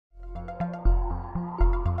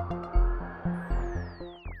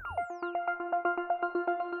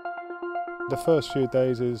the first few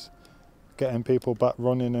days is getting people back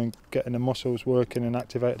running and getting the muscles working and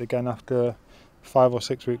activated again after 5 or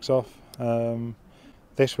 6 weeks off.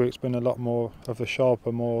 This week's been a lot more of the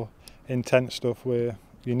sharper, more intense stuff where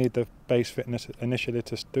you need the base fitness initially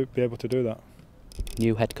to be able to do that.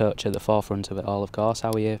 New head coach at the forefront of it all, of course.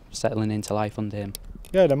 How are you settling into life under him?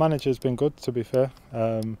 Yeah, the manager's been good, to be fair.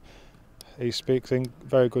 He speaks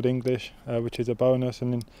very good English, which is a bonus,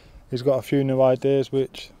 and he's got a few new ideas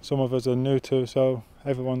which some of us are new to, so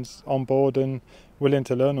everyone's on board and willing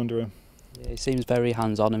to learn under him. Yeah, he seems very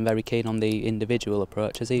hands-on and very keen on the individual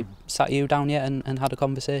approach. Has he sat you down yet and had a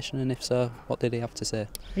conversation, and if so, what did he have to say?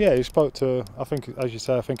 Yeah, he spoke to, I think, as you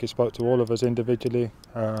say, I think he spoke to all of us individually.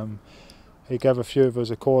 He gave a few of us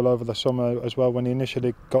a call over the summer as well when he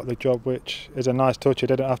initially got the job, which is a nice touch. He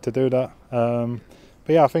didn't have to do that.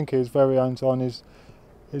 But yeah, I think he's very hands-on.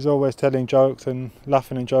 He's always telling jokes and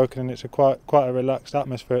laughing and joking, and it's quite a relaxed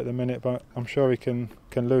atmosphere at the minute, but I'm sure he can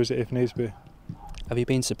lose it if needs be. Have you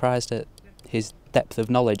been surprised at his depth of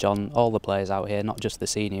knowledge on all the players out here, not just the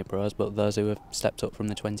senior pros, but those who have stepped up from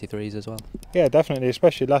the 23s as well? Yeah, definitely,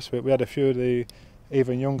 especially last week. We had a few of the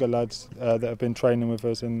even younger lads that have been training with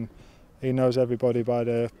us, and he knows everybody by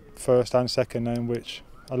their first and second name, which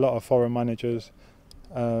a lot of foreign managers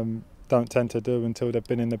don't tend to do until they've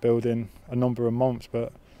been in the building a number of months.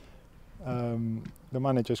 But the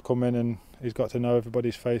manager's come in and he's got to know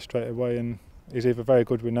everybody's face straight away, and he's either very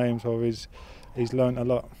good with names or he's learnt a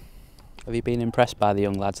lot. Have you been impressed by the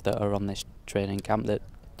young lads that are on this training camp? That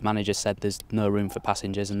the manager said there's no room for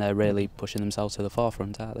passengers, and they're really pushing themselves to the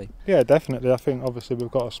forefront, aren't they? Yeah, definitely. I think obviously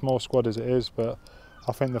we've got a small squad as it is, but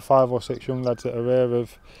I think the 5 or 6 young lads that are here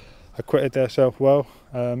have acquitted themselves well.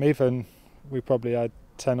 Even we probably had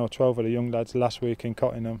 10 or 12 of the young lads last week in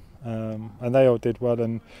Cottingham, and they all did well,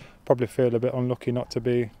 and probably feel a bit unlucky not to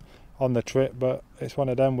be on the trip, but it's one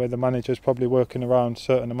of them where the manager's probably working around a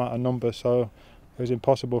certain amount of numbers, so it was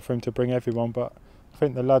impossible for him to bring everyone. But I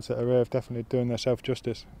think the lads that are here have definitely doing themselves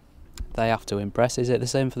justice. They have to impress. Is it the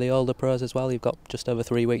same for the older pros as well? You've got just over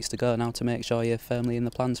 3 weeks to go now to make sure you're firmly in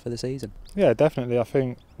the plans for the season. Yeah, definitely. I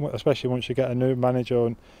think especially once you get a new manager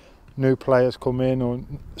and new players come in, or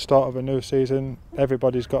start of a new season,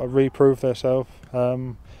 everybody's got to reprove themselves,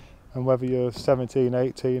 and whether you're 17,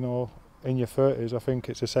 18 or in your 30s, I think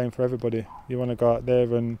it's the same for everybody. You want to go out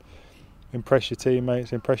there and impress your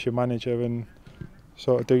teammates, impress your manager, and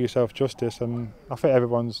sort of do yourself justice, and I think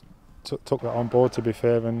everyone's took that on board, to be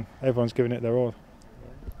fair, and everyone's giving it their all.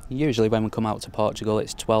 Usually when we come out to Portugal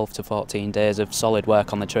it's 12 to 14 days of solid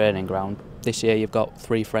work on the training ground. This year you've got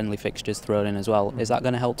 3 friendly fixtures thrown in as well. Is that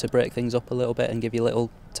going to help to break things up a little bit and give you little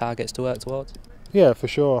targets to work towards? Yeah, for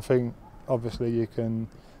sure. I think obviously you can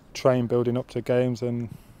train building up to games and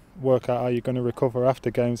work out how you're going to recover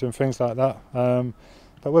after games and things like that.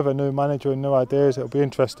 But with a new manager and new ideas, it'll be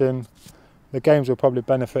interesting. The games will probably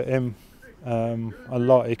benefit him a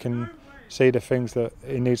lot. He can see the things that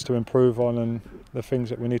he needs to improve on and the things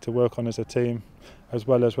that we need to work on as a team, as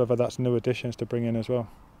well as whether that's new additions to bring in as well.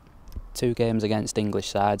 2 games against English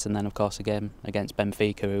sides, and then of course a game against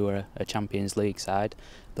Benfica, who are a Champions League side.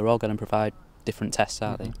 They're all going to provide different tests,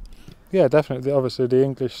 aren't they? Yeah, definitely. Obviously the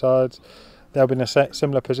English sides, they'll be in a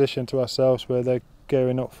similar position to ourselves, where they're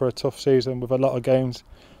gearing up for a tough season with a lot of games.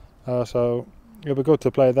 So it'll be good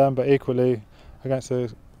to play them, but equally against a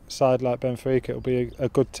side like Benfica, it'll be a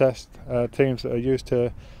good test. Teams that are used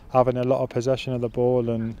to having a lot of possession of the ball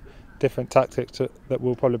and different tactics that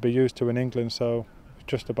will probably be used to in England, so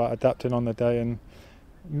just about adapting on the day. And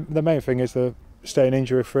the main thing is staying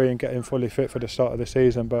injury free and getting fully fit for the start of the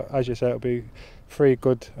season, but as you say, it'll be 3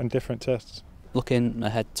 good and different tests. Looking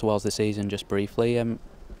ahead towards the season just briefly,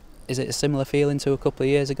 is it a similar feeling to a couple of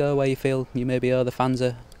years ago where you feel you maybe owe the fans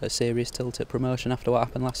a serious tilt at promotion after what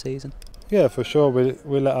happened last season? Yeah, for sure.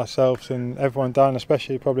 We let ourselves and everyone down,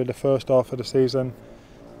 especially probably the first half of the season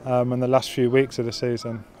and the last few weeks of the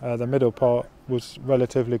season. The middle part was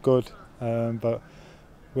relatively good, but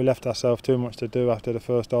we left ourselves too much to do after the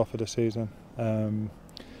first half of the season.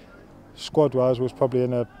 Squad-wise, was probably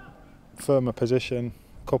in a firmer position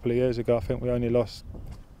a couple of years ago. I think we only lost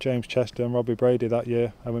James Chester and Robbie Brady that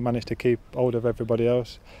year, and we managed to keep hold of everybody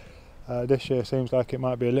else. This year seems like it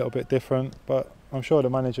might be a little bit different, but I'm sure the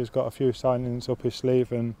manager's got a few signings up his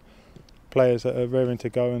sleeve and players that are rearing to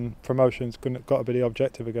go, and promotion's got to be the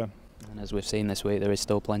objective again. And as we've seen this week, there is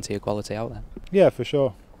still plenty of quality out there. Yeah, for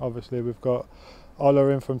sure. Obviously we've got Ola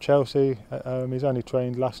in from Chelsea. He's only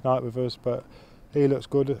trained last night with us, but he looks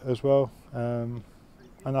good as well. And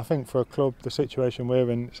I think for a club, the situation we're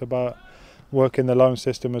in, it's about working the loan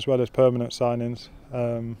system as well as permanent signings.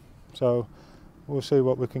 So we'll see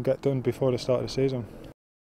what we can get done before the start of the season.